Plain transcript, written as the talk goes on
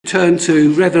turn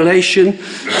to Revelation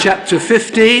chapter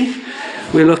 15.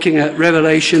 We're looking at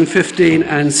Revelation 15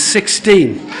 and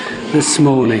 16 this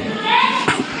morning.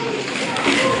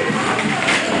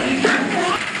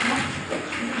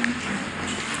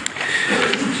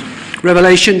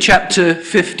 Revelation chapter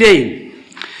 15.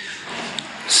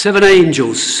 7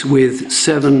 angels with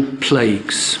 7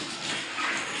 plagues.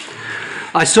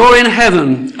 I saw in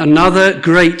heaven another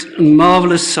great and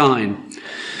marvellous sign.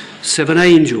 7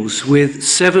 angels with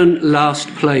 7 last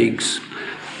plagues.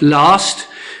 Last,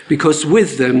 because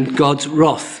with them God's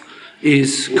wrath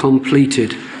is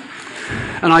completed.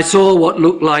 And I saw what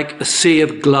looked like a sea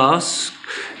of glass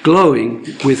glowing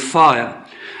with fire.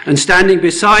 And standing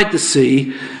beside the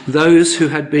sea, those who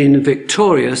had been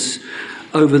victorious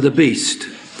over the beast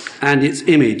and its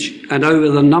image and over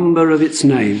the number of its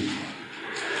name.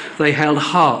 They held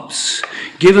harps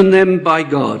given them by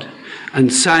God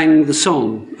and sang the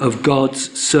song of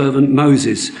God's servant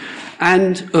Moses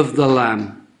and of the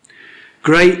Lamb.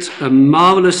 Great and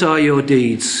marvellous are your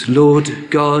deeds, Lord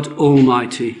God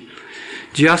Almighty.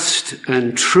 Just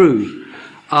and true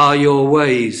are your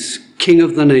ways, King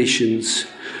of the nations.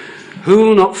 Who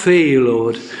will not fear you,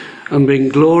 Lord, and bring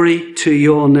glory to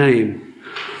your name?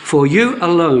 For you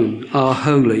alone are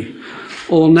holy.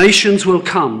 All nations will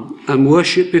come and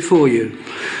worship before you,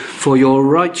 for your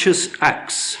righteous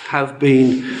acts have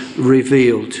been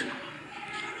revealed.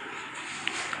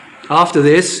 After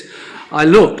this, I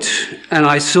looked, and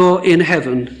I saw in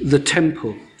heaven the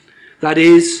temple, that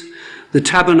is, the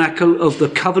tabernacle of the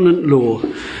covenant law,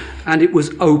 and it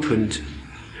was opened.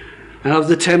 And of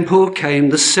the temple came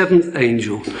the 7th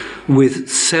angel with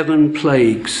 7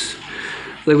 plagues.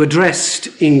 They were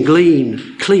dressed in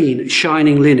clean,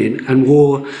 shining linen and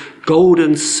wore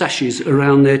golden sashes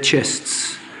around their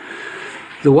chests.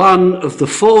 The one of the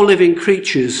 4 living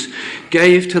creatures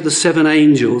gave to the 7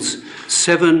 angels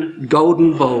 7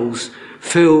 golden bowls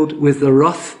filled with the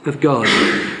wrath of God,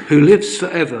 who lives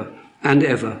forever and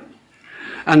ever.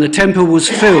 And the temple was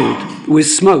filled with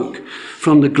smoke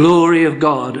from the glory of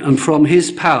God and from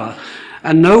his power,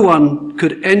 and no one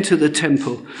could enter the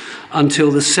temple until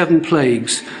the 7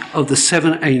 plagues of the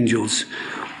 7 angels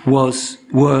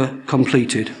were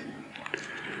completed.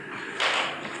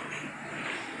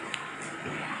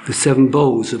 The 7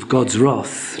 bowls of God's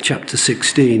wrath, chapter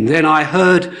 16. Then I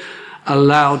heard a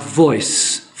loud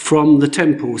voice from the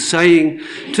temple saying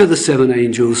to the 7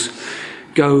 angels,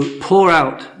 "Go pour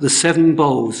out the 7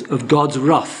 bowls of God's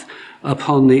wrath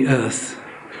upon the earth."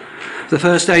 The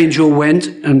first angel went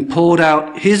and poured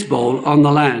out his bowl on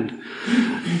the land,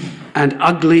 and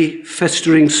ugly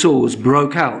festering sores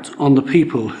broke out on the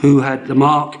people who had the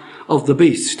mark of the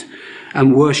beast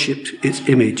and worshipped its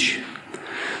image.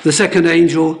 The second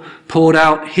angel poured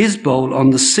out his bowl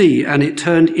on the sea, and it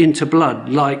turned into blood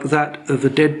like that of a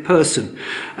dead person,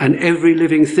 and every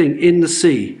living thing in the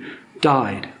sea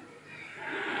died.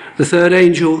 The third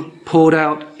angel poured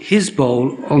out his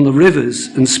bowl on the rivers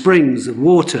and springs of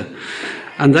water,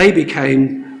 and they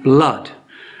became blood.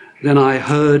 Then I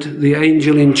heard the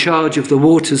angel in charge of the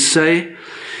waters say,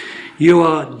 "You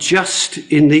are just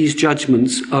in these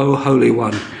judgments, O Holy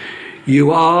One.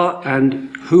 You are and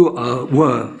who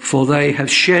were, for they have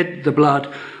shed the blood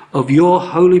of your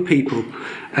holy people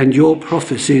and your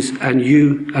prophecies and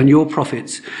your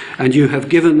prophets, and you have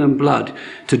given them blood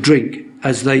to drink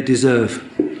as they deserve."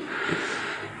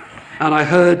 And I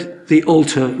heard the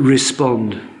altar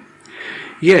respond,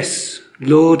 "Yes,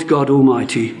 Lord God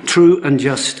Almighty, true and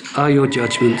just are your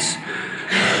judgments."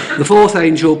 The fourth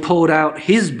angel poured out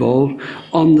his bowl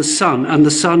on the sun, and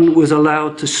the sun was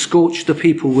allowed to scorch the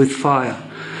people with fire.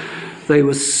 They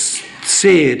were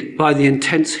seared by the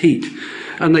intense heat,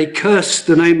 and they cursed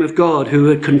the name of God who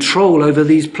had control over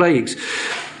these plagues,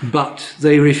 but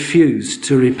they refused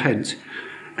to repent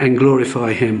and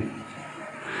glorify him.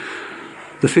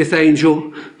 The fifth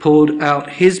angel poured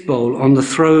out his bowl on the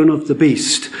throne of the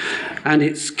beast, and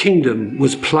its kingdom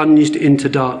was plunged into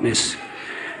darkness.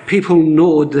 People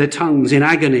gnawed their tongues in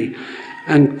agony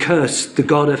and cursed the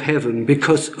God of heaven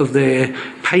because of their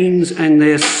pains and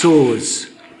their sores.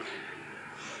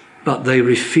 But they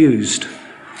refused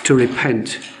to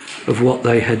repent of what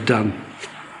they had done.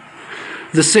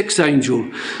 The sixth angel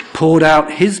poured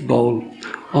out his bowl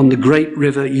on the great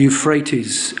river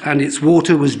Euphrates, and its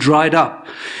water was dried up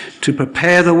to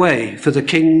prepare the way for the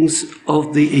kings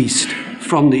of the east,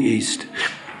 from the east.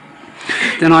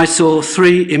 Then I saw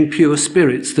 3 impure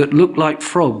spirits that looked like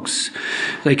frogs.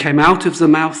 They came out of the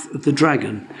mouth of the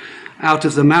dragon, out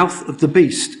of the mouth of the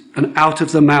beast, and out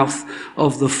of the mouth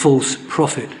of the false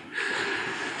prophet.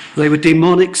 They were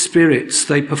demonic spirits.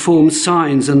 They perform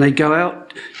signs, and they go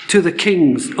out to the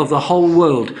kings of the whole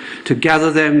world, to gather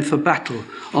them for battle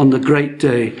on the great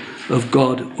day of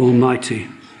God Almighty.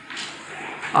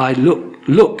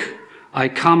 Look, I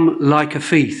come like a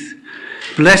thief.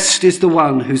 Blessed is the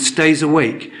one who stays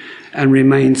awake and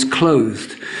remains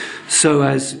clothed, so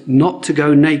as not to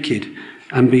go naked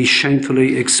and be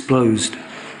shamefully exposed.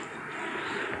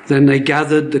 Then they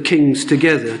gathered the kings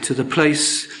together to the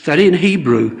place that in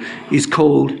Hebrew is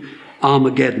called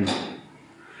Armageddon.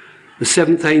 The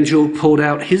seventh angel poured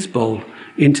out his bowl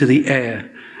into the air,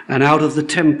 and out of the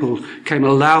temple came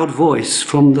a loud voice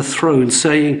from the throne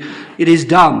saying, "It is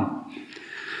done."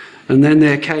 And then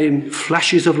there came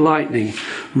flashes of lightning,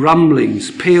 rumblings,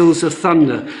 peals of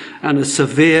thunder, and a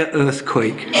severe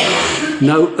earthquake.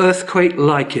 No earthquake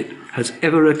like it has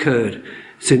ever occurred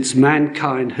since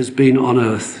mankind has been on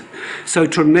earth. So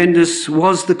tremendous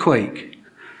was the quake.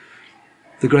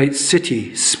 The great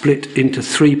city split into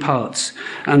 3 parts,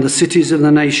 and the cities of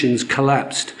the nations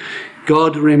collapsed.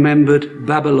 God remembered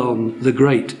Babylon the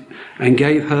Great and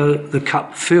gave her the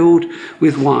cup filled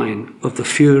with wine of the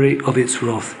fury of its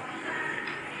wrath.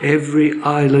 Every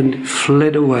island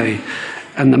fled away,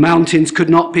 and the mountains could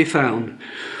not be found.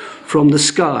 From the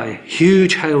sky,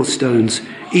 huge hailstones,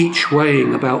 each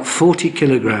weighing about 40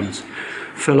 kilograms,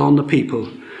 fell on the people,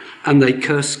 and they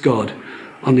cursed God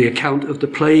on the account of the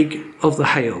plague of the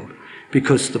hail,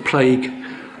 because the plague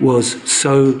was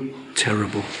so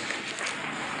terrible.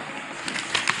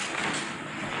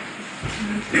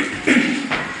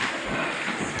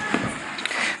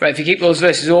 Right, if you keep those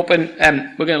verses open,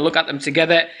 we're going to look at them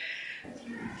together.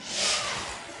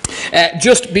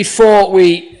 Just before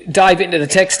we dive into the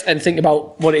text and think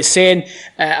about what it's saying,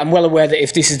 I'm well aware that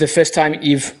if this is the first time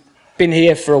you've been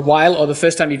here for a while, or the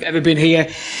first time you've ever been here,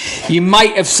 you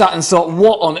might have sat and thought,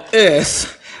 what on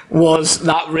earth was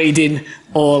that reading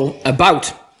all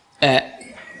about?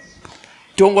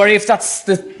 Don't worry if that's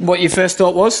what your first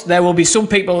thought was. There will be some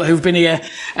people who've been here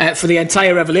for the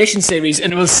entire Revelation series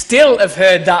and will still have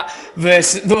heard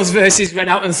those verses read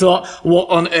out and thought, what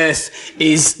on earth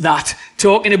is that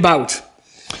talking about?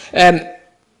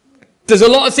 There's a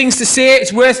lot of things to say.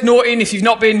 It's worth noting, if you've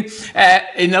not been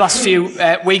in the last few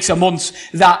weeks or months,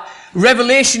 that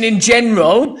Revelation in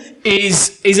general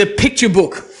is a picture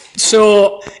book.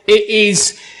 So it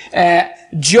is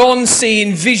John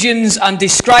seeing visions and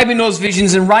describing those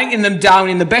visions and writing them down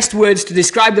in the best words to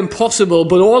describe them possible,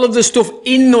 but all of the stuff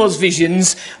in those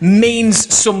visions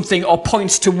means something or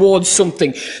points towards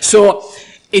something. So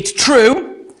it's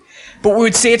true, but we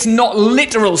would say it's not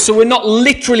literal. So we're not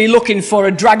literally looking for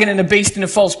a dragon and a beast and a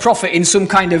false prophet in some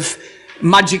kind of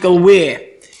magical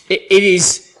way. It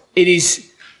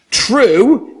is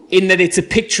true in that it's a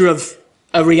picture of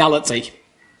a reality.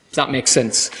 Does that make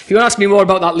sense? If you want to ask me more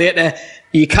about that later,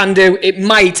 you can do. It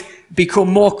might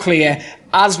become more clear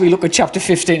as we look at chapter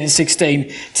 15 and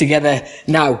 16 together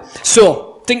now.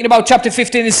 So, thinking about chapter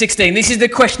 15 and 16, this is the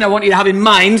question I want you to have in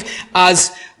mind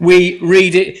as we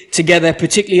read it together,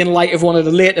 particularly in light of one of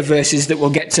the later verses that we'll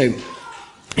get to.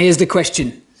 Here's the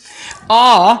question.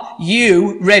 Are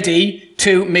you ready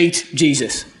to meet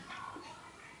Jesus?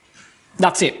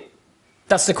 That's it.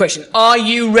 That's the question. Are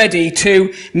you ready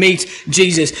to meet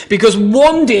Jesus? Because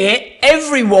one day,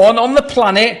 everyone on the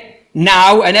planet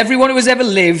now, and everyone who has ever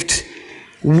lived,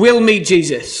 will meet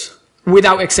Jesus,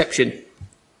 without exception.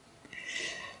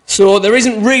 So there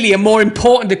isn't really a more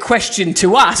important question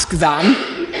to ask than,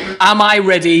 am I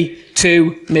ready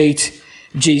to meet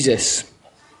Jesus?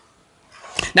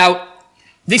 Now,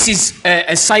 this is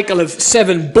a cycle of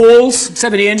 7 bowls,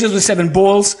 7 angels with 7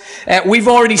 bowls. We've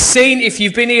already seen, if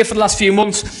you've been here for the last few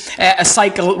months, a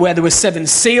cycle where there were 7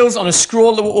 seals on a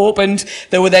scroll that were opened.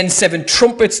 There were then 7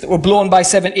 trumpets that were blown by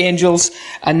 7 angels.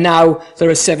 And now there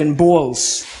are 7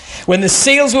 bowls. When the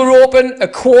seals were opened,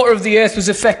 1/4 of the earth was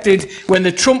affected. When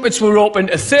the trumpets were opened,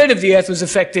 1/3 of the earth was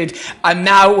affected. And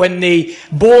now when the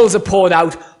bowls are poured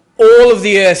out, all of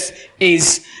the earth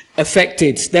is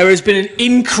affected. There has been an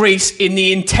increase in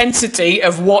the intensity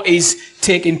of what is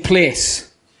taking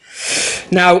place.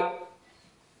 Now,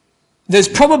 there's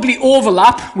probably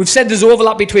overlap. We've said there's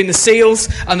overlap between the seals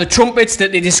and the trumpets,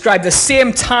 that they describe the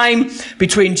same time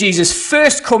between Jesus'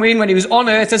 first coming, when he was on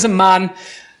earth as a man,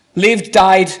 lived,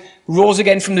 died, rose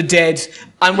again from the dead,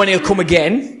 and when he'll come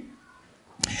again.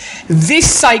 This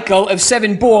cycle of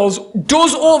 7 bowls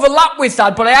does overlap with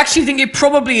that, but I actually think it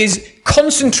probably is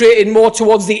concentrated more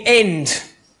towards the end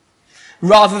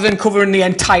rather than covering the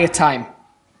entire time.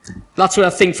 That's what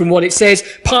I think from what it says,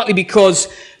 partly because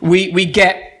we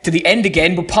get to the end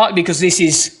again, but partly because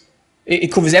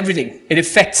it covers everything. It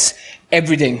affects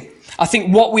everything. I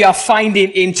think what we are finding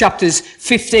in chapters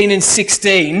 15 and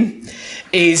 16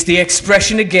 is the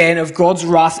expression again of God's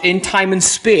wrath in time and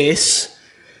space,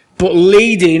 but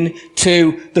leading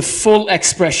to the full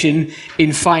expression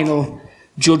in final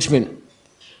judgment.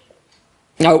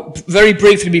 Now, very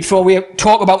briefly before we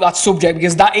talk about that subject,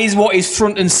 because that is what is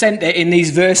front and centre in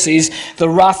these verses, the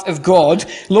wrath of God,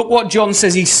 look what John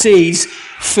says he sees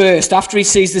first, after he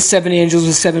sees the 7 angels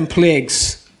with 7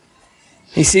 plagues.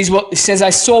 He says, I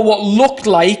saw what looked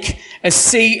like a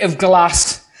sea of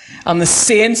glass, and the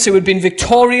saints who had been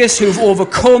victorious, who have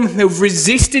overcome, who have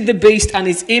resisted the beast and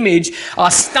its image,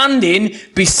 are standing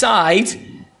beside,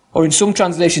 or in some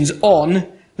translations, on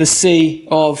the sea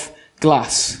of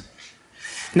glass.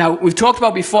 Now, we've talked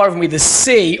about before, haven't we, the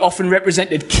sea often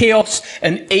represented chaos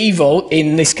and evil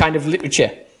in this kind of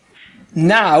literature.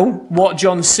 Now, what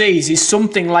John sees is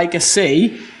something like a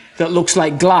sea that looks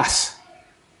like glass.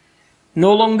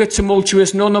 No longer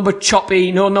tumultuous, no longer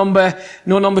choppy, no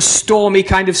longer stormy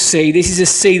kind of sea. This is a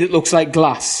sea that looks like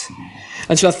glass.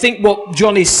 And so I think what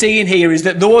John is seeing here is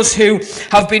that those who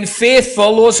have been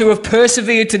faithful, those who have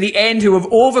persevered to the end, who have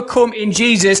overcome in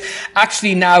Jesus,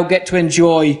 actually now get to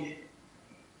enjoy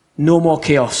no more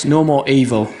chaos, no more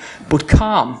evil, but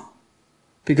calm,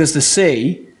 because the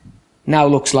sea now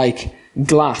looks like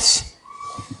glass.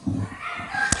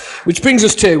 Which brings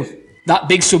us to that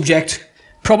big subject,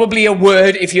 probably a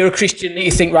word, if you're a Christian, that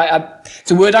you think, right, it's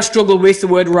a word I struggle with, the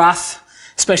word wrath,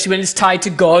 especially when it's tied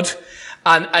to God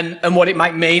and what it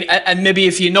might mean. And maybe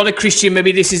if you're not a Christian,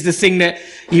 maybe this is the thing that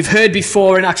you've heard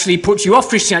before and actually puts you off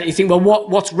Christianity. You think, well,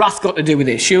 what's wrath got to do with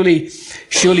it? Surely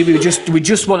we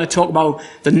just want to talk about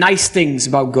the nice things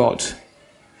about God.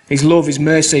 His love, His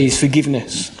mercy, His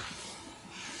forgiveness.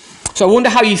 So I wonder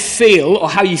how you feel, or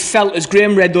how you felt as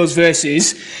Graham read those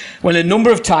verses, when a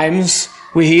number of times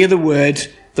we hear the word,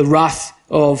 the wrath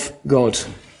of God.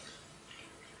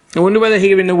 I wonder whether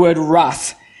hearing the word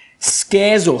wrath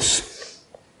scares us.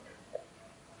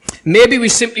 Maybe we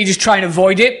simply just try and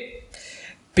avoid it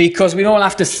because we don't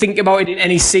have to think about it in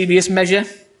any serious measure.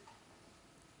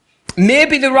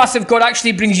 Maybe the wrath of God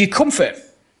actually brings you comfort.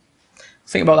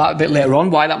 Think about that a bit later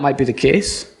on, why that might be the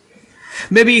case.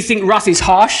 Maybe you think wrath is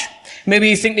harsh. Maybe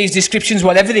you think these descriptions,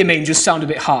 whatever they mean, just sound a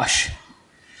bit harsh.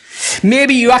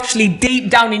 Maybe you actually deep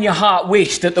down in your heart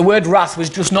wish that the word wrath was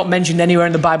just not mentioned anywhere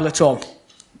in the Bible at all,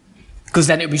 because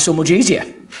then it would be so much easier.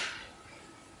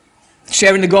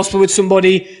 Sharing the gospel with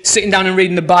somebody, sitting down and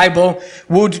reading the Bible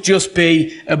would just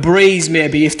be a breeze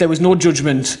maybe if there was no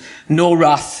judgment, no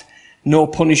wrath, no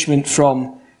punishment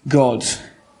from God.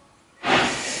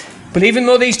 But even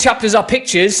though these chapters are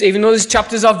pictures, even though these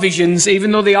chapters are visions,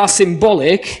 even though they are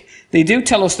symbolic, they do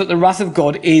tell us that the wrath of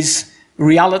God is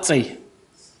reality.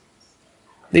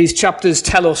 These chapters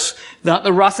tell us that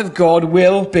the wrath of God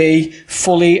will be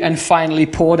fully and finally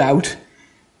poured out,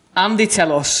 and they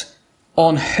tell us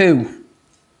on who.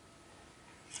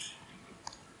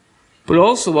 But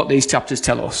also what these chapters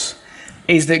tell us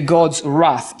is that God's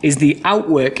wrath is the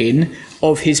outworking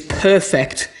of His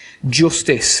perfect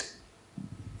justice.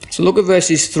 So look at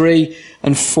verses 3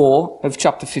 and 4 of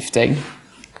chapter 15.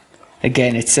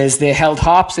 Again, it says, they held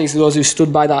harps, these are those who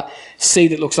stood by that sea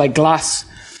that looks like glass.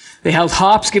 They held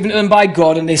harps given to them by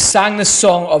God, and they sang the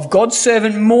song of God's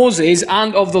servant Moses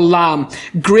and of the Lamb.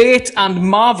 Great and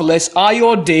marvelous are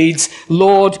your deeds,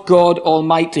 Lord God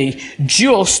Almighty.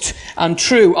 Just and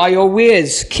true are your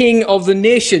ways, King of the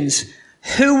nations.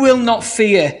 Who will not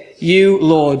fear you,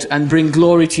 Lord, and bring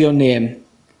glory to your name?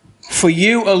 For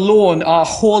you alone are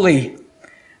holy.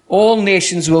 All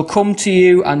nations will come to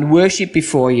you and worship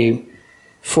before you,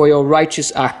 for your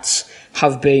righteous acts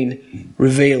have been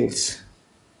revealed.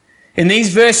 In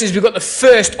these verses, we've got the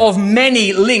first of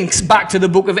many links back to the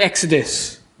book of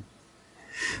Exodus.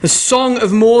 The song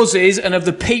of Moses and of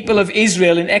the people of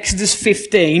Israel in Exodus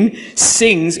 15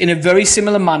 sings in a very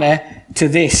similar manner to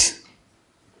this.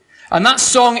 And that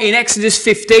song in Exodus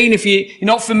 15, if you're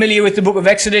not familiar with the book of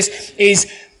Exodus,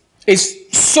 is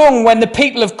sung when the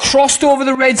people have crossed over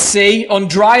the Red Sea on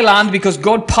dry land because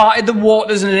God parted the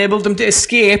waters and enabled them to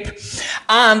escape.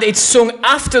 And it's sung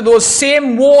after those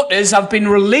same waters have been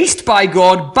released by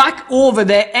God back over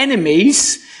their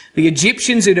enemies, the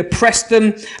Egyptians who'd oppressed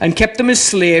them and kept them as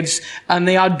slaves, and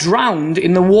they are drowned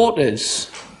in the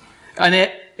waters. And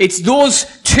it's those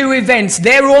two events,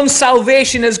 their own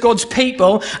salvation as God's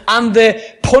people and the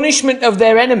punishment of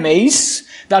their enemies,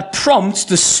 that prompts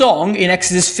the song in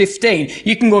Exodus 15.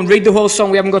 You can go and read the whole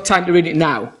song. We haven't got time to read it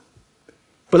now.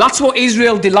 But that's what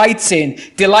Israel delights in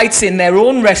their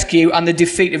own rescue and the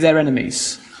defeat of their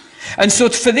enemies. And so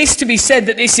for this to be said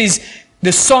that this is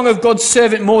the song of God's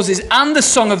servant Moses and the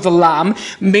song of the Lamb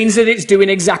means that it's doing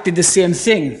exactly the same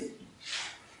thing.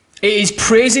 It is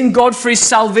praising God for his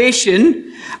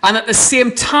salvation and at the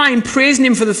same time praising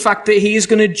him for the fact that he is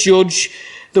going to judge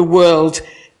the world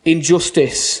in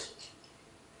justice.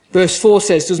 Verse 4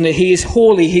 says, doesn't it? He is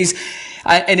holy,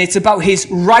 and it's about his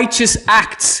righteous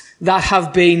acts that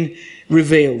have been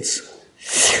revealed.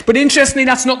 But interestingly,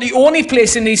 that's not the only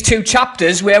place in these two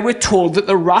chapters where we're told that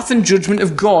the wrath and judgment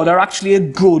of God are actually a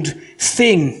good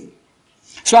thing.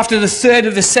 So after the third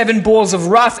of the 7 bowls of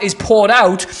wrath is poured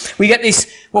out, we get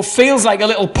this, what feels like a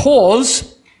little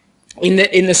pause in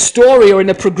the story or in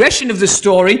the progression of the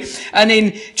story. And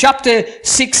in chapter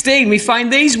 16, we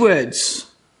find these words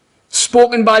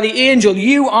spoken by the angel.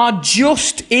 You are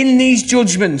just in these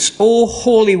judgments, O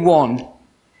Holy One,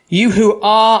 you who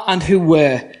are and who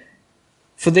were.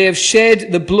 For they have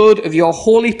shed the blood of your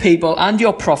holy people and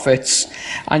your prophets,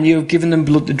 and you have given them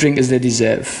blood to drink as they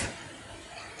deserve.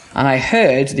 And I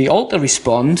heard the altar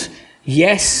respond,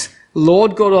 yes,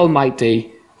 Lord God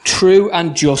Almighty, true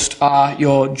and just are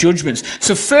your judgments.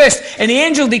 So first, an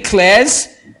angel declares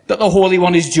that the Holy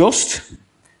One is just,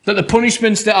 that the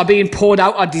punishments that are being poured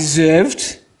out are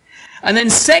deserved. And then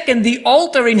second, the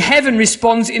altar in heaven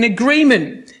responds in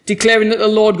agreement, declaring that the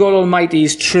Lord God Almighty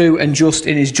is true and just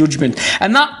in his judgment.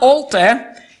 And that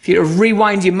altar, if you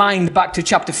rewind your mind back to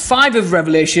chapter 5 of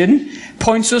Revelation,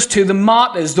 points us to the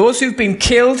martyrs, those who've been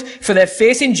killed for their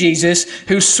faith in Jesus,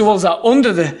 whose souls are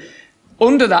under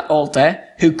that altar,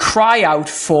 who cry out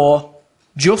for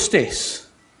justice.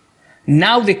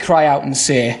 Now they cry out and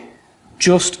say,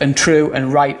 just and true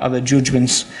and right are the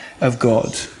judgments of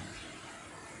God.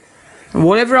 And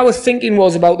whatever our thinking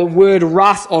was about the word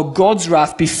wrath or God's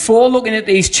wrath before looking at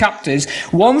these chapters,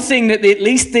 one thing that at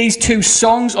least these two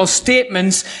songs or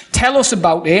statements tell us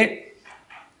about it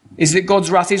is that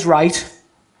God's wrath is right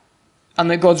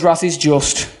and that God's wrath is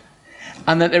just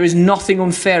and that there is nothing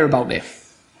unfair about it.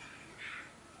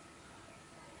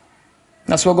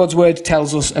 That's what God's word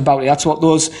tells us about it. That's what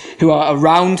those who are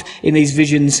around in these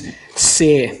visions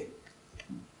say.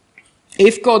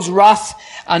 If God's wrath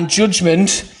and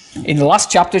judgment in the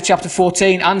last chapter, chapter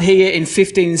 14, and here in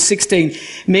 15 and 16,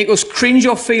 make us cringe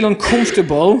or feel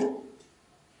uncomfortable,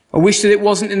 or wish that it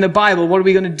wasn't in the Bible, what are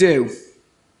we going to do?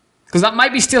 Because that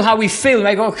might be still how we feel.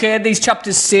 Like, okay, these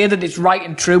chapters say that it's right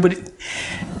and true, but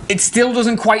it still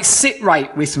doesn't quite sit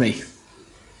right with me.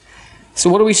 So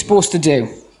what are we supposed to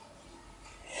do?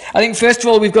 I think, first of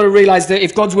all, we've got to realise that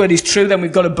if God's word is true, then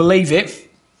we've got to believe it.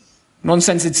 In one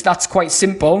sense, that's quite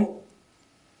simple.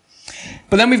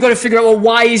 But then we've got to figure out, well,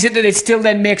 why is it that it still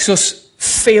then makes us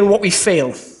feel what we feel?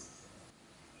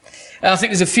 And I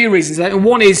think there's a few reasons. And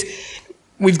one is,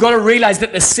 we've got to realise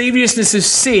that the seriousness of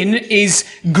sin is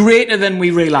greater than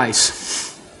we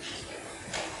realise.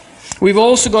 We've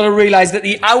also got to realise that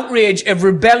the outrage of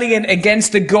rebellion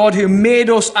against the God who made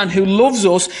us and who loves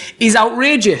us is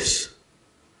outrageous.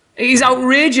 It is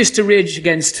outrageous to rage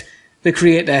against the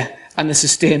Creator and the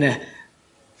Sustainer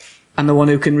and the one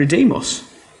who can redeem us.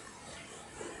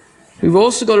 We've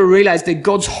also got to realise that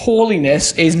God's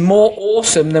holiness is more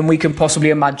awesome than we can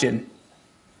possibly imagine.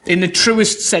 In the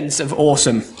truest sense of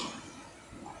awesome.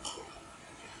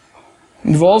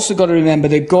 We've also got to remember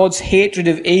that God's hatred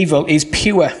of evil is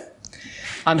pure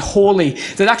and holy.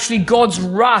 That actually God's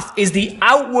wrath is the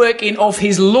outworking of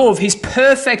his love, his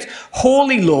perfect,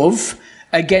 holy love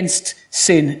against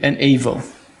sin and evil.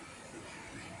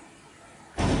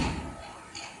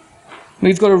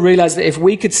 We've got to realise that if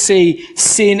we could see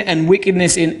sin and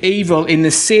wickedness and evil in the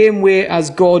same way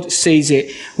as God sees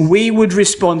it, we would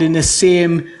respond in the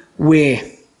same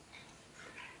way.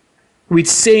 We'd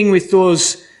sing with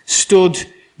those stood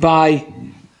by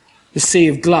the sea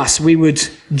of glass. We would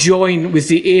join with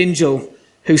the angel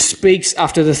who speaks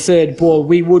after the third bowl.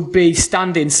 We would be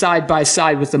standing side by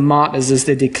side with the martyrs as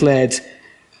they declared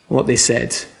what they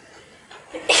said.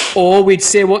 Or we'd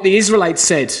say what the Israelites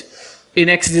said in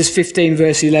Exodus 15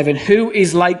 verse 11. Who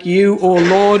is like you, O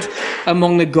Lord,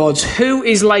 among the gods? Who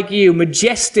is like you,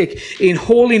 majestic in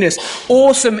holiness,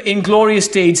 awesome in glorious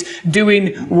deeds,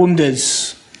 doing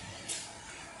wonders?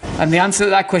 And the answer to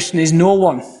that question is no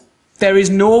one. There is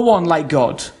no one like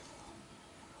God.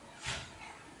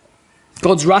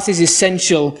 God's wrath is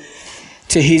essential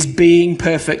to his being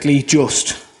perfectly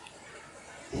just.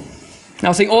 Now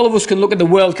I think all of us can look at the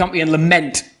world, can't we, and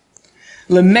lament.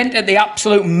 Lament at the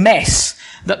absolute mess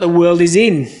that the world is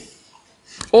in.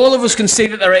 All of us can see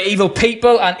that there are evil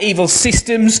people and evil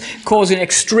systems causing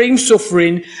extreme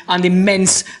suffering and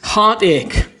immense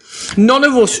heartache. None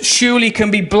of us surely can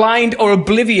be blind or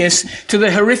oblivious to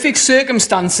the horrific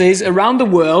circumstances around the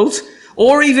world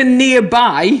or even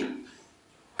nearby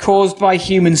caused by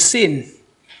human sin.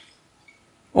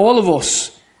 All of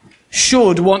us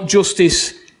should want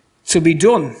justice to be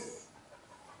done.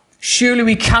 Surely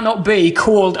we cannot be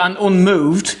cold and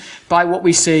unmoved by what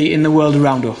we see in the world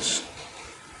around us.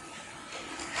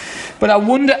 But I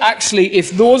wonder actually if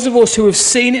those of us who have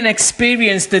seen and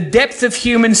experienced the depth of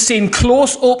human sin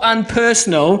close up and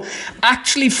personal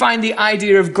actually find the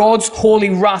idea of God's holy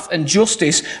wrath and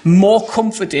justice more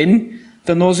comforting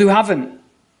than those who haven't.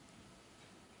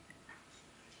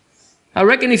 I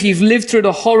reckon if you've lived through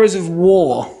the horrors of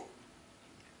war,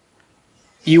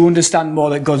 you understand more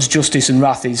that God's justice and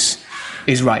wrath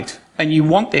is right, and you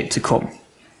want it to come.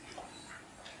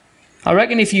 I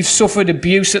reckon if you've suffered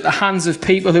abuse at the hands of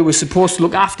people who were supposed to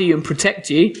look after you and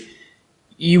protect you,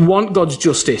 you want God's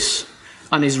justice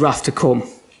and his wrath to come.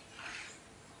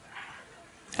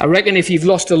 I reckon if you've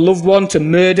lost a loved one to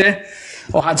murder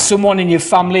or had someone in your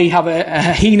family have a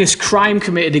heinous crime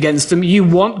committed against them, you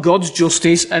want God's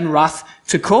justice and wrath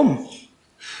to come.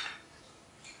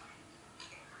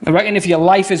 I reckon if your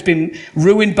life has been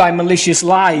ruined by malicious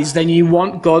lies, then you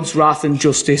want God's wrath and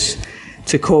justice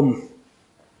to come.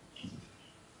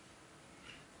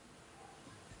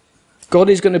 God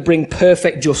is going to bring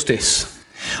perfect justice.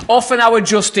 Often our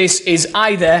justice is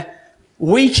either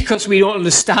weak because we don't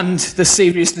understand the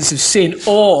seriousness of sin,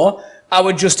 or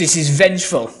our justice is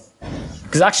vengeful.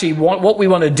 Because actually what we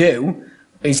want to do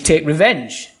is take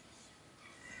revenge.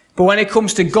 But when it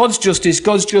comes to God's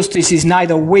justice is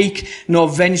neither weak nor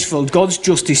vengeful. God's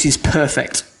justice is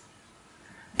perfect.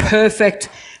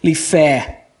 Perfectly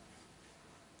fair.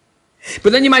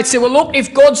 But then you might say, well, look,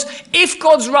 if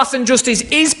God's wrath and justice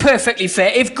is perfectly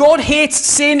fair, if God hates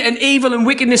sin and evil and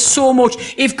wickedness so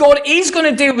much, if God is going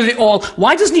to deal with it all,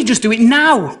 why doesn't he just do it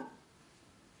now?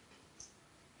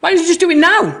 Why doesn't he just do it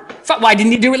now? In fact, why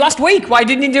didn't he do it last week? Why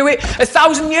didn't he do it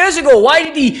 1,000 years ago?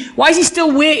 Why is he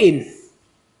still waiting?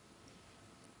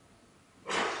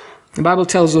 The Bible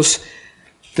tells us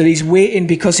that he's waiting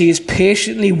because he is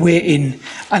patiently waiting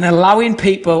and allowing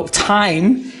people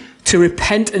time to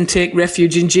repent and take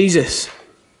refuge in Jesus.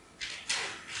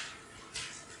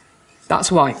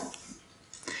 That's why.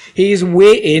 He is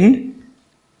waiting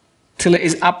till it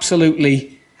is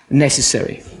absolutely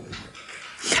necessary.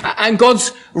 And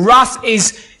God's wrath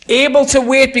is able to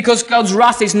wait because God's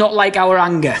wrath is not like our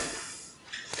anger.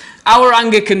 Our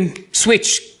anger can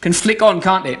switch, can flick on,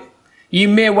 can't it? You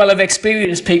may well have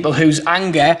experienced people whose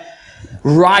anger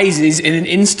rises in an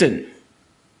instant.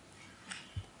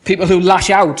 People who lash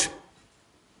out.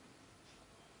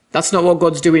 That's not what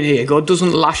God's doing here. God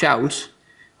doesn't lash out.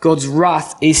 God's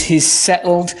wrath is his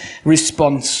settled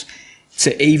response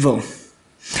to evil.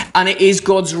 And it is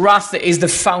God's wrath that is the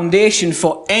foundation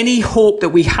for any hope that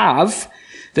we have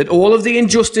that all of the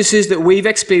injustices that we've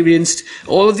experienced,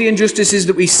 all of the injustices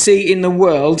that we see in the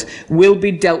world will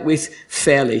be dealt with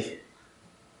fairly.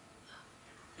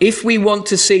 If we want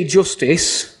to see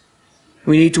justice,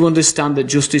 we need to understand that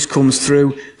justice comes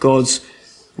through God's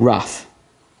wrath.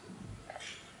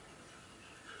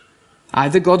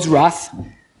 Either God's wrath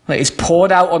that is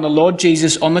poured out on the Lord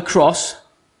Jesus on the cross,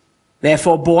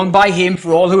 therefore borne by him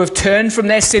for all who have turned from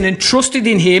their sin and trusted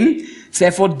in him,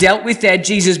 therefore dealt with there.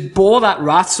 Jesus bore that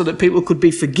wrath so that people could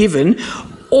be forgiven,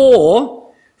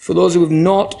 or for those who have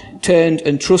not turned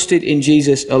and trusted in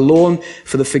Jesus alone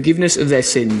for the forgiveness of their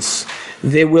sins,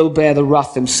 they will bear the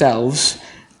wrath themselves,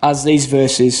 as these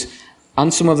verses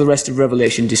and some of the rest of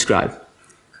Revelation describe.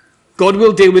 God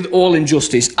will deal with all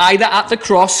injustice, either at the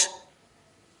cross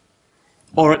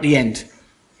or at the end.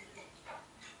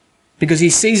 Because he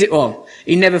sees it all.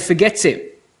 He never forgets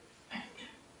it.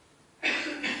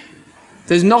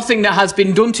 There's nothing that has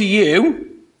been done to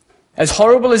you, as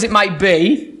horrible as it might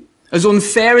be, as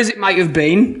unfair as it might have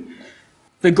been,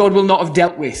 that God will not have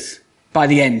dealt with by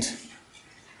the end.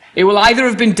 It will either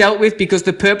have been dealt with because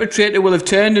the perpetrator will have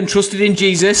turned and trusted in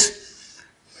Jesus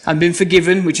and been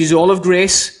forgiven, which is all of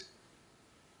grace,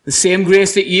 the same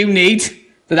grace that you need,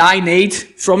 that I need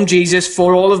from Jesus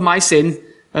for all of my sin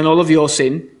and all of your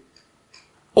sin,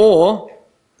 or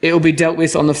it will be dealt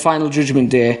with on the final judgment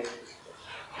day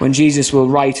when Jesus will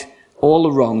right all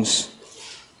the wrongs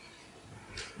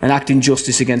and act in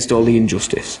justice against all the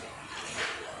injustice.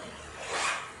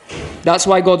 That's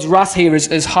why God's wrath here,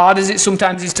 as hard as it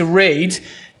sometimes is to read,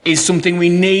 is something we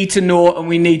need to know and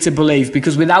we need to believe,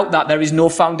 because without that there is no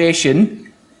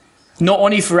foundation, not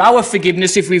only for our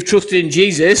forgiveness if we've trusted in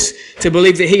Jesus, to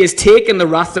believe that he has taken the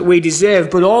wrath that we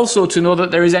deserve, but also to know that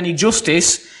there is any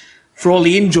justice for all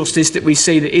the injustice that we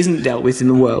see that isn't dealt with in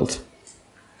the world.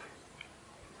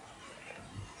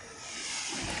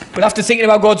 But after thinking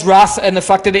about God's wrath and the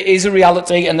fact that it is a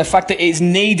reality and the fact that it is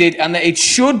needed and that it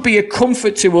should be a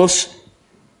comfort to us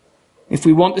if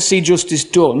we want to see justice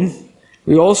done,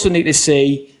 we also need to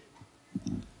see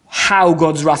how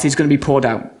God's wrath is going to be poured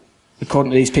out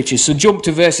according to these pictures. So jump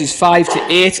to verses 5 to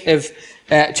 8 of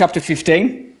chapter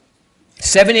 15.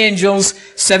 7 angels,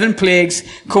 7 plagues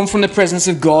come from the presence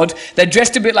of God. They're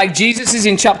dressed a bit like Jesus is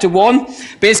in chapter 1.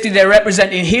 Basically, they're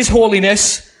representing his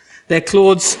holiness. Their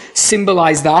clothes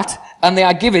symbolize that. And they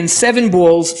are given 7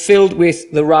 bowls filled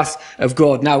with the wrath of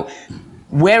God. Now,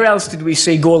 where else did we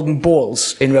see golden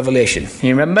bowls in Revelation? You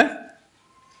remember?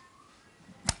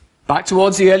 Back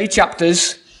towards the early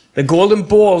chapters, the golden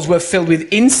bowls were filled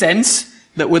with incense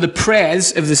that were the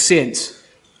prayers of the saints.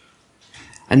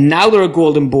 And now there are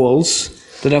golden bowls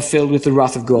that are filled with the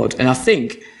wrath of God. And I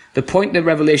think the point that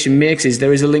Revelation makes is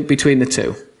there is a link between the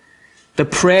two. The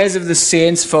prayers of the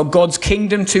saints for God's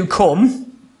kingdom to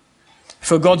come,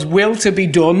 for God's will to be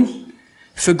done,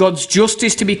 for God's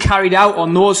justice to be carried out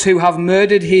on those who have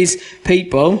murdered his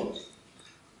people,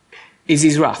 is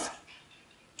his wrath.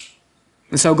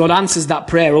 And so God answers that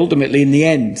prayer ultimately in the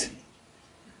end.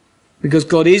 Because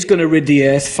God is going to rid the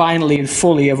earth finally and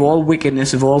fully of all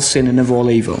wickedness, of all sin and of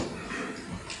all evil.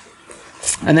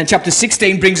 And then chapter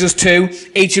 16 brings us to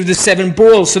each of the 7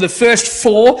 bowls. So the first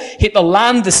 4 hit the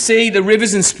land, the sea, the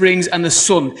rivers and springs and the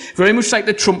sun. Very much like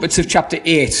the trumpets of chapter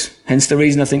 8. Hence the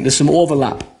reason I think there's some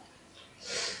overlap.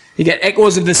 You get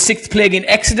echoes of the 6th plague in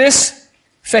Exodus.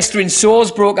 Festering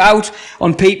sores broke out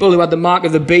on people who had the mark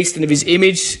of the beast and of his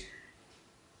image.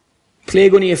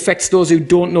 Plague only affects those who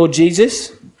don't know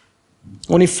Jesus.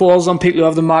 Only falls on people who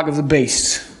have the mark of the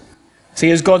beast. See,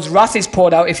 as God's wrath is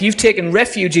poured out, if you've taken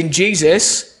refuge in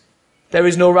Jesus, there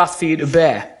is no wrath for you to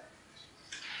bear.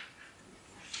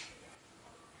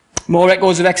 More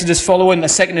echoes of Exodus follow in the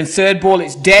 2nd and 3rd bowl.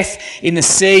 It's death in the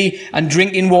sea and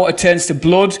drinking water turns to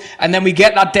blood. And then we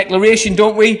get that declaration,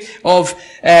 don't we, of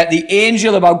the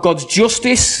angel about God's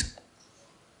justice,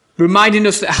 reminding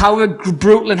us that however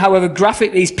brutal and however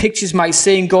graphic these pictures might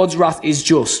seem, God's wrath is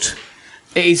just.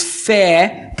 It is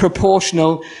fair,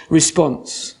 proportional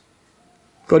response.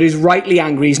 God is rightly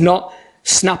angry. He's not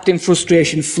snapped in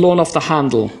frustration, flown off the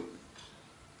handle.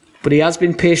 But he has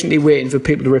been patiently waiting for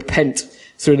people to repent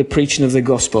through the preaching of the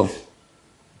gospel.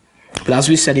 But as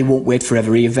we said, he won't wait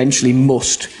forever. He eventually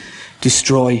must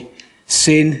destroy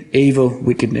sin, evil,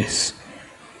 wickedness.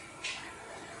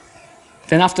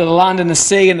 Then after the land and the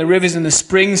sea and the rivers and the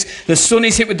springs, the sun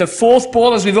is hit with the 4th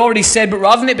bowl, as we've already said, but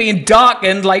rather than it being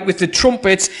darkened like with the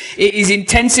trumpets, it is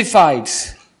intensified.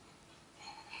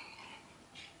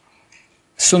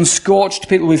 Sun scorched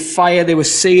people with fire. They were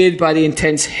seared by the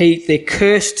intense heat. They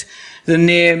cursed the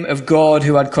name of God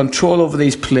who had control over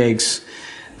these plagues,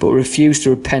 but refused to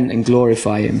repent and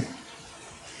glorify him.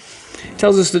 It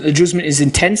tells us that the judgment is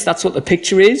intense. That's what the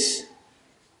picture is.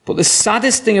 But the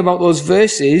saddest thing about those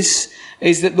verses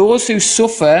is that those who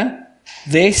suffer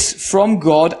this from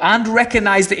God and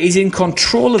recognize that he's in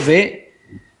control of it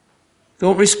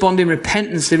don't respond in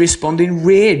repentance. They respond in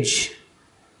rage.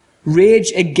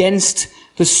 Rage against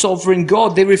the sovereign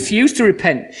God. They refuse to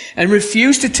repent and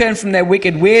refuse to turn from their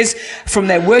wicked ways, from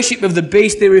their worship of the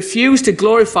beast. They refuse to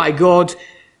glorify God,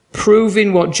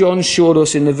 proving what John showed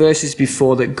us in the verses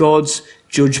before, that God's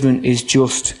judgment is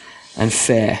just and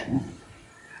fair.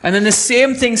 And then the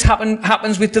same things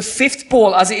happens with the 5th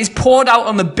bowl as it is poured out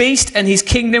on the beast and his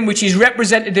kingdom, which is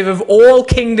representative of all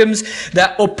kingdoms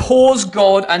that oppose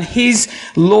God and his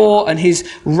law and his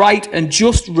right and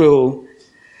just rule.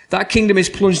 That kingdom is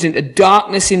plunged into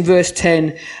darkness in verse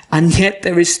 10, and yet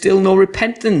there is still no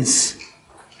repentance.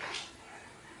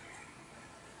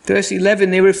 Verse 11,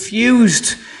 they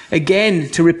refused again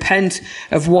to repent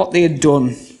of what they had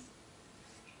done.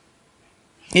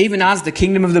 Even as the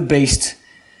kingdom of the beast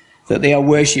that they are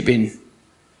worshipping,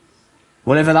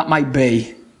 whatever that might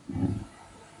be,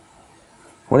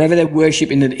 whatever they're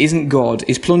worshipping that isn't God,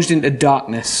 is plunged into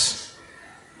darkness.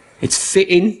 It's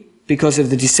fitting because of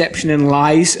the deception and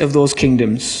lies of those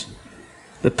kingdoms.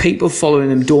 The people following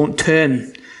them don't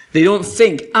turn. They don't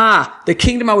think, the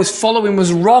kingdom I was following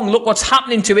was wrong. Look what's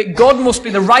happening to it. God must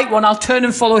be the right one. I'll turn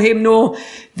and follow him. No,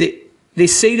 they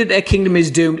see that their kingdom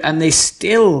is doomed and they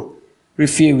still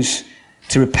refuse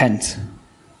to repent.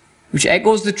 Which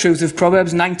echoes the truth of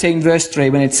Proverbs 19 verse 3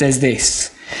 when it says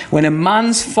this: when a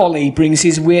man's folly brings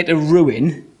his way to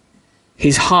ruin,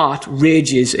 his heart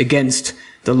rages against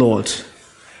the Lord.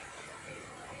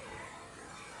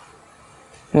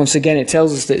 Once again, it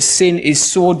tells us that sin is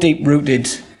so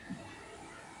deep-rooted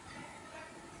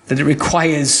that it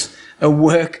requires a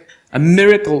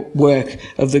miracle work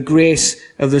of the grace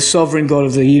of the sovereign God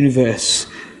of the universe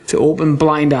to open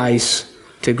blind eyes,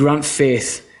 to grant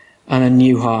faith and a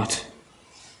new heart.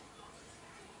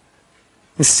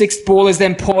 The sixth bowl is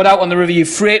then poured out on the river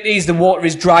Euphrates. The water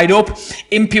is dried up.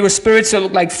 Impure spirits that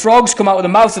look like frogs come out of the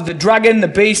mouth of the dragon, the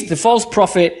beast, the false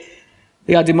prophet.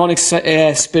 They are demonic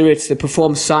spirits that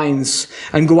perform signs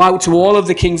and go out to all of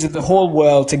the kings of the whole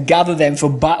world to gather them for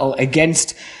battle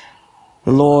against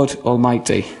the Lord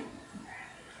Almighty.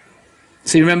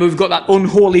 So you remember we've got that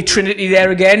unholy trinity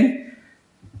there again.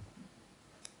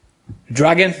 The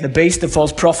dragon, the beast, the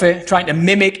false prophet, trying to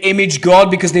mimic, image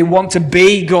God because they want to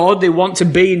be God. They want to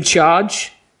be in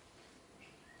charge.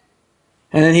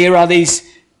 And then here are these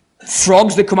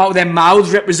frogs that come out of their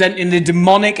mouths representing the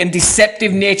demonic and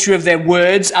deceptive nature of their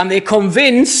words. And they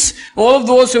convince all of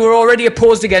those who are already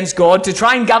opposed against God to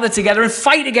try and gather together and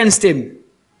fight against him.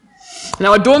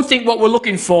 Now, I don't think what we're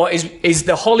looking for is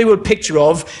the Hollywood picture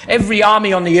of every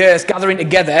army on the earth gathering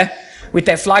together with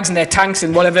their flags and their tanks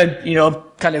and whatever,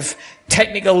 kind of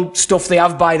technical stuff they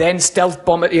have by then, stealth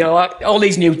bomber, all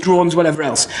these new drones, whatever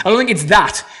else. I don't think it's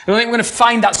that. I don't think we're going to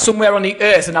find that somewhere on the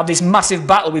earth and have this massive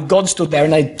battle with God stood there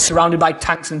and they're surrounded by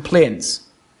tanks and planes.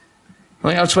 I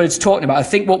think that's what it's talking about. I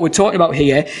think what we're talking about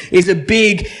here is a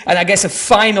big, and I guess a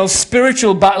final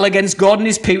spiritual battle against God and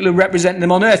his people who represent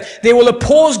them on earth. They will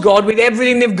oppose God with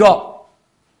everything they've got.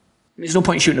 There's no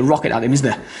point in shooting a rocket at him, is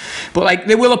there? But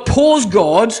they will oppose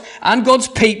God and God's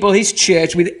people, his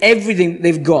church, with everything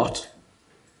they've got.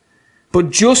 But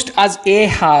just as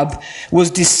Ahab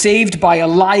was deceived by a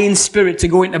lying spirit to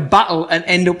go into battle and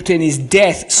end up in his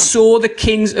death, so the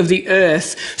kings of the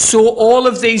earth, so all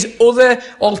of these other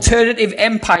alternative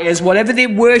empires, whatever they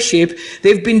worship,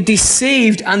 they've been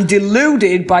deceived and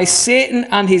deluded by Satan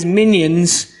and his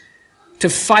minions to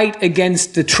fight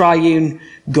against the triune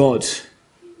God.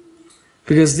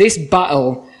 Because this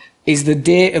battle is the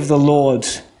day of the Lord,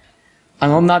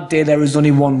 and on that day there is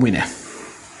only one winner.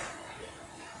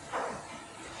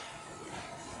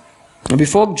 And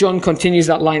before John continues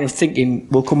that line of thinking,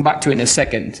 we'll come back to it in a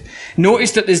second.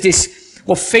 Notice that there's this,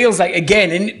 what feels like,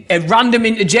 again, a random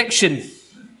interjection.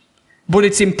 But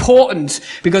it's important,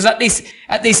 because at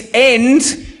this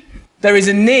end, there is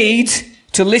a need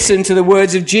to listen to the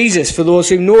words of Jesus for those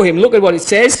who know him. Look at what it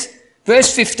says.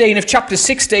 Verse 15 of chapter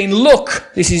 16,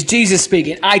 look, this is Jesus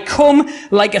speaking, I come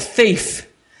like a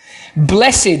thief.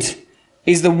 Blessed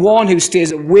is the one who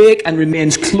stays awake and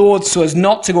remains clothed so as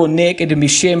not to go naked and be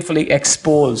shamefully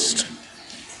exposed.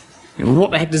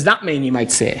 What the heck does that mean, you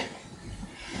might say?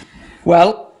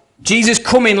 Well, Jesus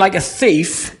coming like a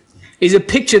thief is a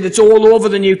picture that's all over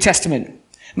the New Testament.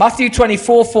 Matthew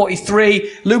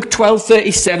 24:43, Luke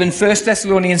 12:37, 1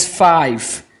 Thessalonians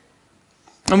 5.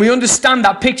 And we understand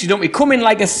that picture, don't we? Coming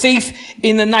like a thief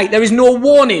in the night. There is no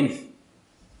warning.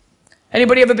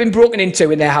 Anybody ever been broken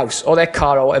into in their house or their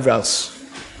car or whatever else?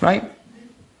 Right?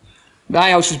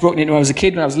 My house was broken into when I was a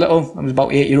kid, when I was little. I was about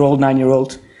 8-year-old,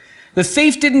 9-year-old. The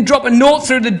thief didn't drop a note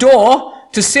through the door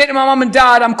to say to my mum and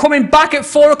dad, I'm coming back at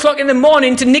 4 o'clock in the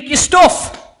morning to nick your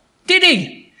stuff. Did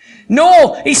he?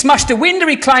 No, he smashed the window,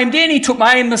 he climbed in, he took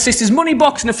my and my sister's money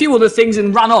box and a few other things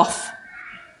and ran off.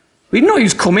 We didn't know he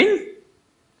was coming.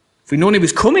 If we'd known he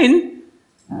was coming,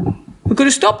 we could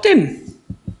have stopped him.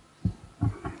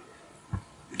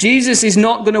 Jesus is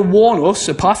not going to warn us,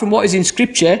 apart from what is in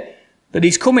Scripture, that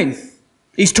he's coming.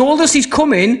 He's told us he's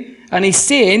coming, and he's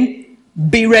saying,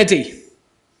 be ready.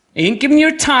 He ain't giving you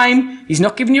a time, he's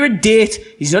not giving you a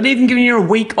date, he's not even giving you a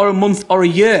week or a month or a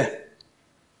year.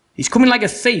 He's coming like a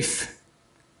thief.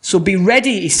 So be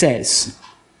ready, he says.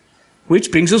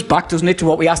 Which brings us back, doesn't it, to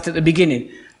what we asked at the beginning.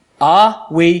 Are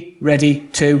we ready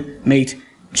to meet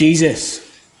Jesus?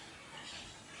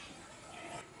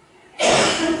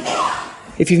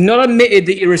 If you've not admitted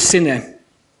that you're a sinner,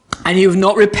 and you've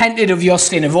not repented of your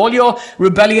sin, of all your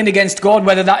rebellion against God,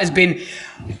 whether that has been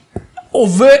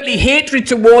overtly hatred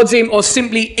towards him or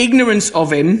simply ignorance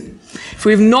of him, if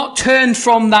we've not turned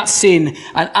from that sin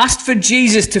and asked for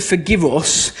Jesus to forgive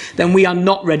us, then we are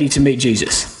not ready to meet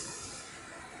Jesus.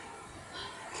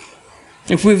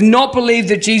 If we've not believed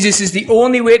that Jesus is the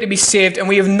only way to be saved and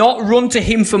we have not run to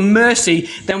him for mercy,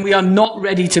 then we are not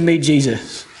ready to meet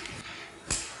Jesus.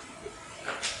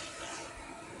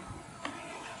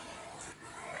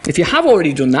 If you have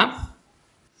already done that,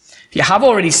 if you have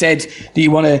already said that you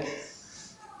want to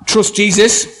trust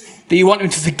Jesus, that you want him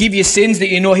to forgive your sins, that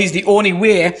you know he's the only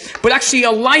way, but actually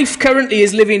your life currently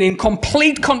is living in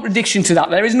complete contradiction to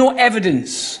that. There is no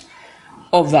evidence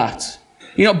of that.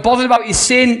 You're not bothered about your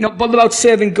sin, not bothered about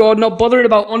serving God, not bothered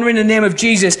about honouring the name of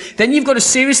Jesus, then you've got to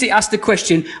seriously ask the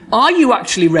question, are you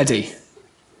actually ready?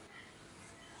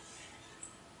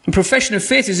 And profession of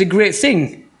faith is a great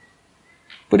thing.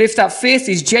 But if that faith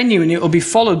is genuine, it will be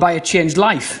followed by a changed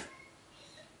life.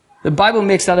 The Bible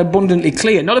makes that abundantly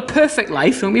clear. Not a perfect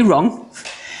life, don't be wrong.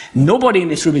 Nobody in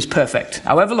this room is perfect,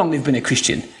 however long they've been a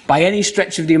Christian, by any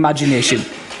stretch of the imagination.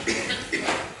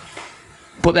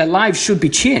 But their lives should be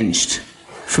changed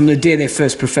from the day they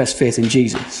first professed faith in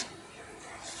Jesus.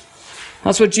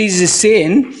 That's what Jesus is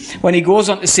saying when he goes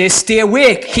on to say, stay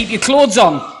awake, keep your clothes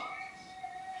on.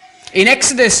 In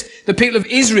Exodus, the people of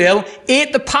Israel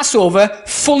ate the Passover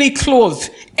fully clothed,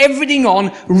 everything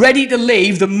on, ready to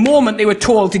leave the moment they were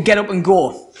told to get up and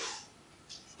go.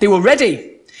 They were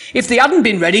ready. If they hadn't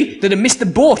been ready, they'd have missed the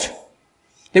boat.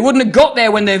 They wouldn't have got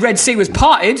there when the Red Sea was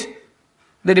parted.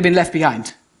 They'd have been left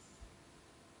behind.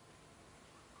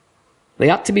 They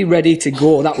had to be ready to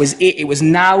go. That was it. It was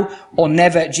now or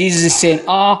never. Jesus is saying,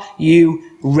 are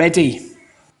you ready?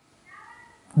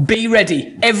 Be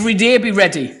ready. Every day be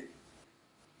ready.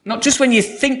 Not just when you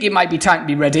think it might be time to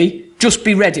be ready. Just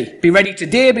be ready. Be ready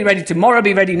today, be ready tomorrow,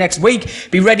 be ready next week.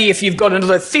 Be ready if you've got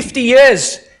another 50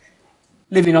 years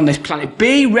living on this planet.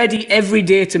 Be ready every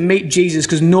day to meet Jesus,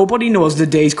 because nobody knows the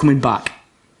day's coming back.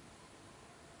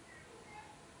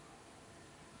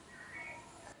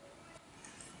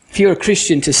 If you're a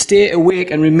Christian, to stay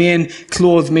awake and remain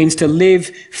clothed means to live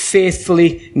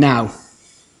faithfully now,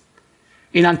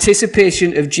 in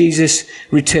anticipation of Jesus'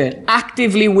 return.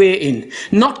 Actively waiting,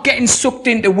 not getting sucked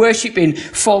into worshipping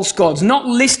false gods, not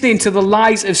listening to the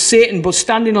lies of Satan, but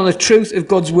standing on the truth of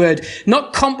God's word,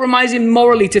 not compromising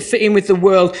morally to fit in with the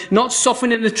world, not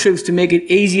softening the truth to make it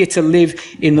easier to live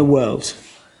in the world.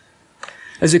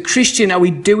 As a Christian, are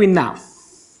we doing that?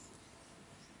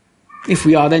 If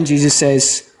we are, then Jesus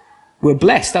says, we're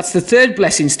blessed. That's the third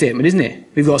blessing statement, isn't it?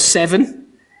 We've got 7.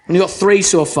 We've got 3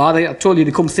 so far. I told you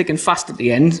to come thick and fast at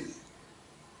the end.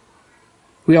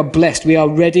 We are blessed. We are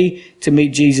ready to meet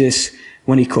Jesus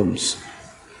when he comes.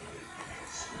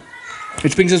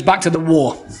 Which brings us back to the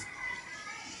war.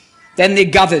 Then they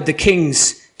gathered, the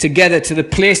kings, together to the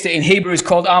place that in Hebrew is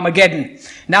called Armageddon.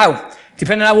 Now,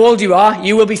 depending on how old you are,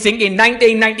 you will be thinking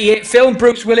 1998 film,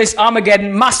 Bruce Willis,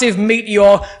 Armageddon, massive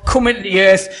meteor coming to the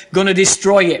earth, going to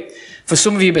destroy it. For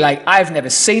some of you, you'll be like, I've never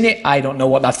seen it. I don't know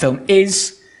what that film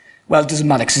is. Well, it doesn't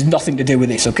matter, because it's nothing to do with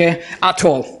this, okay? At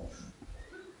all.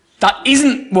 That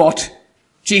isn't what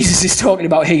Jesus is talking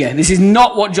about here. This is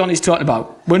not what John is talking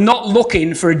about. We're not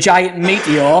looking for a giant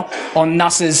meteor on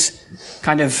NASA's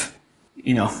kind of,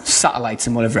 satellites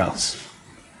and whatever else.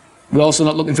 We're also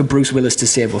not looking for Bruce Willis to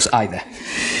save us either.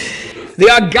 They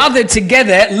are gathered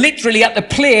together literally at the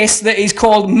place that is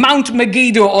called Mount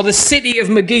Megiddo, or the city of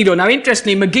Megiddo. Now,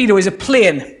 interestingly, Megiddo is a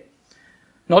plain,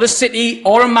 not a city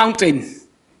or a mountain.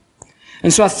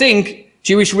 And so I think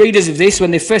Jewish readers of this,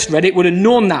 when they first read it, would have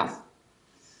known that.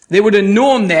 They would have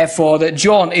known, therefore, that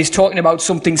John is talking about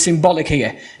something symbolic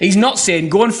here. He's not saying,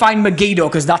 go and find Megiddo,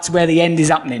 because that's where the end is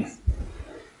happening.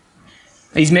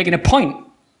 He's making a point.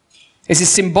 It's a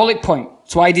symbolic point.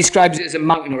 That's why he describes it as a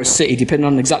mountain or a city, depending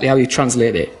on exactly how you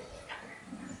translate it.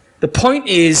 The point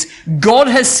is, God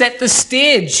has set the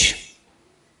stage.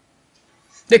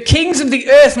 The kings of the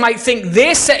earth might think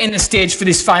they're setting the stage for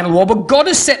this final war, but God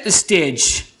has set the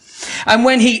stage. And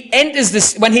when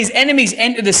when his enemies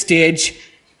enter the stage,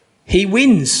 he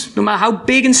wins. No matter how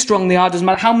big and strong they are, doesn't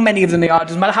matter how many of them they are,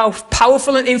 doesn't matter how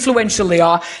powerful and influential they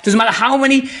are, doesn't matter how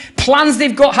many plans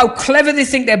they've got, how clever they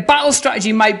think their battle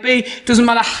strategy might be, it doesn't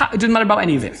matter about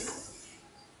any of it.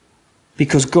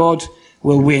 Because God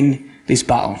will win this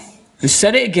battle. I've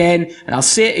said it again, and I'll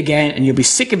say it again, and you'll be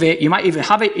sick of it. You might even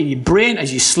have it in your brain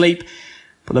as you sleep.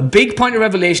 But the big point of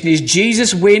Revelation is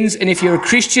Jesus wins, and if you're a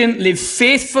Christian, live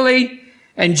faithfully,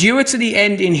 endure to the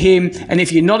end in him, and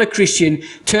if you're not a Christian,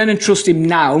 turn and trust him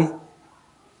now,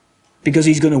 because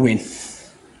he's going to win.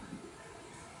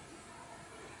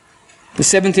 The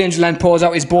seventh angel then pours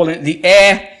out his bowl into the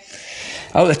air.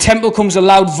 Out of the temple comes a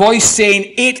loud voice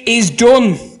saying, "It is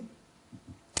done."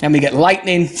 And we get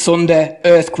lightning, thunder,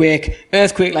 earthquake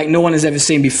like no one has ever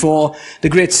seen before. The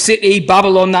great city,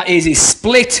 Babylon that is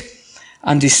split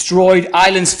and destroyed.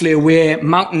 Islands flee away,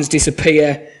 mountains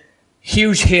disappear,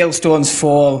 huge hailstones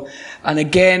fall. And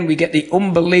again, we get the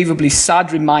unbelievably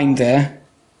sad reminder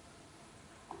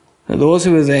that those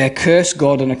who were there cursed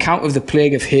God on account of the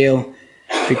plague of hail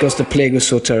because the plague was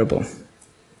so terrible.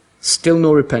 Still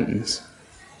no repentance.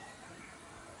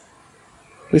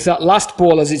 With that last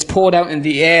bowl, as it's poured out in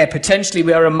the air, potentially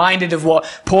we are reminded of what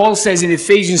Paul says in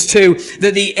Ephesians 2,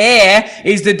 that the air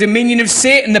is the dominion of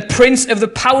Satan, the prince of the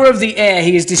power of the air,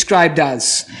 he is described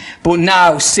as. But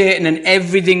now Satan and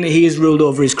everything that he has ruled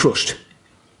over is crushed.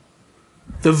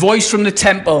 The voice from the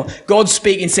temple, God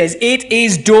speaking, says, "It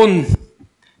is done.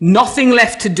 Nothing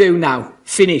left to do now.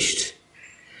 Finished."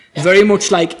 Very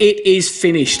much like it is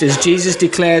finished, as Jesus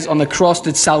declares on the cross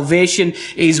that salvation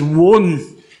is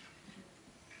won.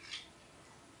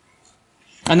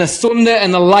 And the thunder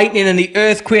and the lightning and the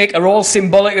earthquake are all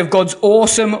symbolic of God's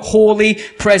awesome, holy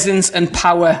presence and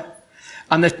power,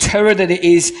 and the terror that it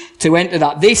is to enter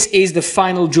that. This is the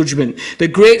final judgment. The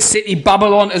great city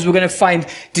Babylon, as we're going to find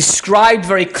described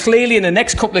very clearly in the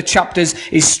next couple of chapters,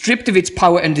 is stripped of its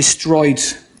power and destroyed.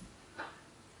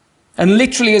 And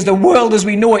literally, as the world as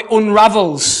we know it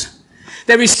unravels,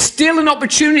 there is still an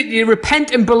opportunity to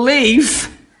repent and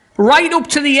believe right up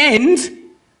to the end,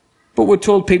 but we're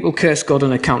told people curse God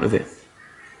on account of it.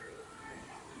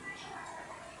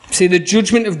 See, the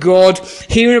judgment of God,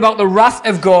 hearing about the wrath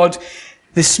of God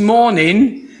this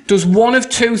morning, does one of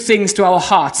two things to our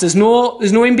hearts. There's no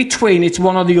in between, it's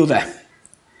one or the other.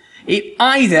 It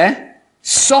either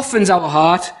softens our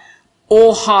heart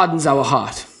or hardens our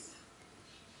heart.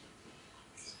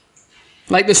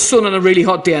 Like the sun on a really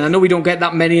hot day, and I know we don't get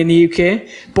that many in the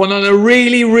UK, but on a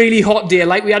really, really hot day,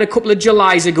 like we had a couple of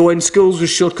Julys ago when schools were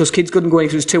shut because kids couldn't go in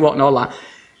because it was too hot and all that.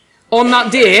 On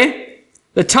that day,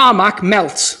 the tarmac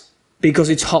melts because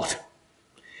it's hot.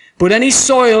 But any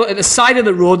soil at the side of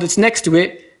the road that's next to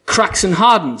it cracks and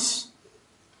hardens.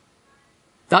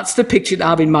 That's the picture to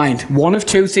have in mind. One of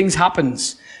two things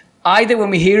happens. Either when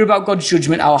we hear about God's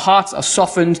judgment, our hearts are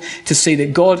softened to see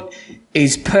that God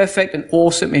is perfect and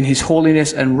awesome in his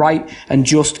holiness and right and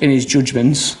just in his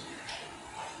judgments,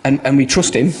 and we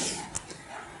trust him,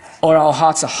 or our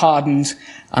hearts are hardened,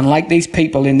 and like these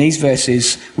people in these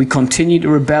verses, we continue to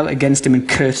rebel against him and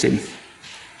curse him.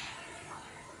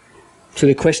 So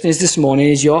the question is this morning,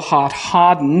 is your heart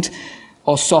hardened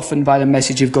or softened by the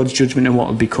message of God's judgment and what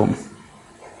will become?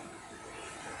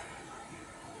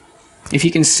 If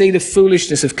you can see the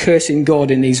foolishness of cursing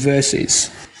God in these verses,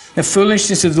 the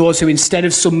foolishness of those who, instead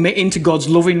of submitting to God's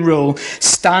loving rule,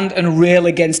 stand and rail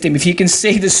against him. If you can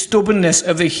see the stubbornness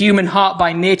of the human heart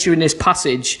by nature in this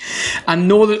passage, and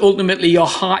know that ultimately your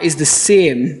heart is the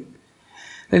same,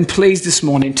 then please this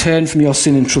morning turn from your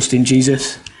sin and trust in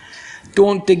Jesus.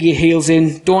 Don't dig your heels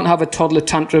in. Don't have a toddler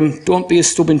tantrum. Don't be a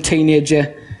stubborn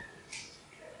teenager.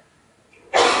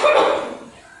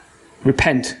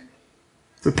 Repent.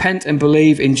 Repent and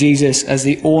believe in Jesus as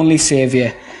the only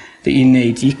Saviour that you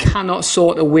need. You cannot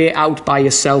sort a way out by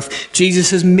yourself. Jesus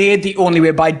has made the only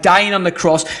way by dying on the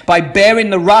cross, by bearing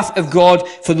the wrath of God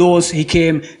for those he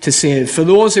came to save, for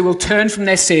those who will turn from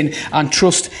their sin and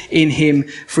trust in him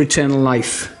for eternal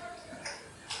life.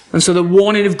 And so the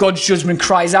warning of God's judgment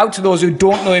cries out to those who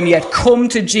don't know him yet. Come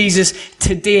to Jesus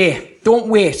today. Don't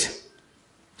wait.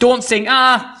 Don't think,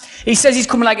 he says he's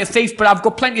coming like a thief, but I've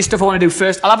got plenty of stuff I want to do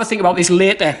first. I'll have a think about this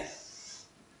later.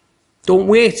 Don't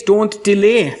wait. Don't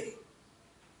delay.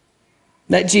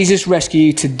 Let Jesus rescue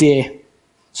you today.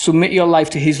 Submit your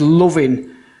life to his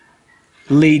loving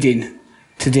leading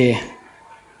today.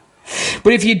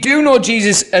 But if you do know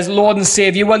Jesus as Lord and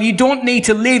Saviour, well, you don't need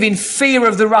to live in fear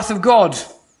of the wrath of God.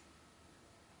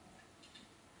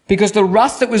 Because the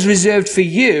wrath that was reserved for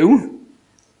you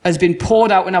has been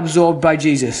poured out and absorbed by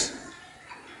Jesus.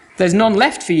 There's none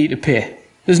left for you to pay.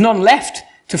 There's none left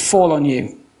to fall on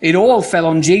you. It all fell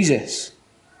on Jesus.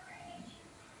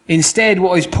 Instead,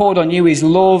 what is poured on you is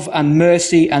love and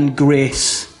mercy and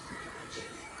grace.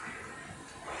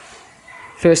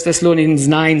 1 Thessalonians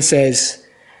 9 says,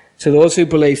 to those who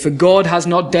believe, for God has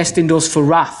not destined us for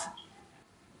wrath,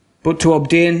 but to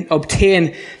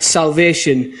obtain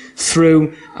salvation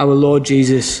through our Lord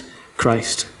Jesus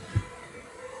Christ.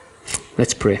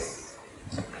 Let's pray.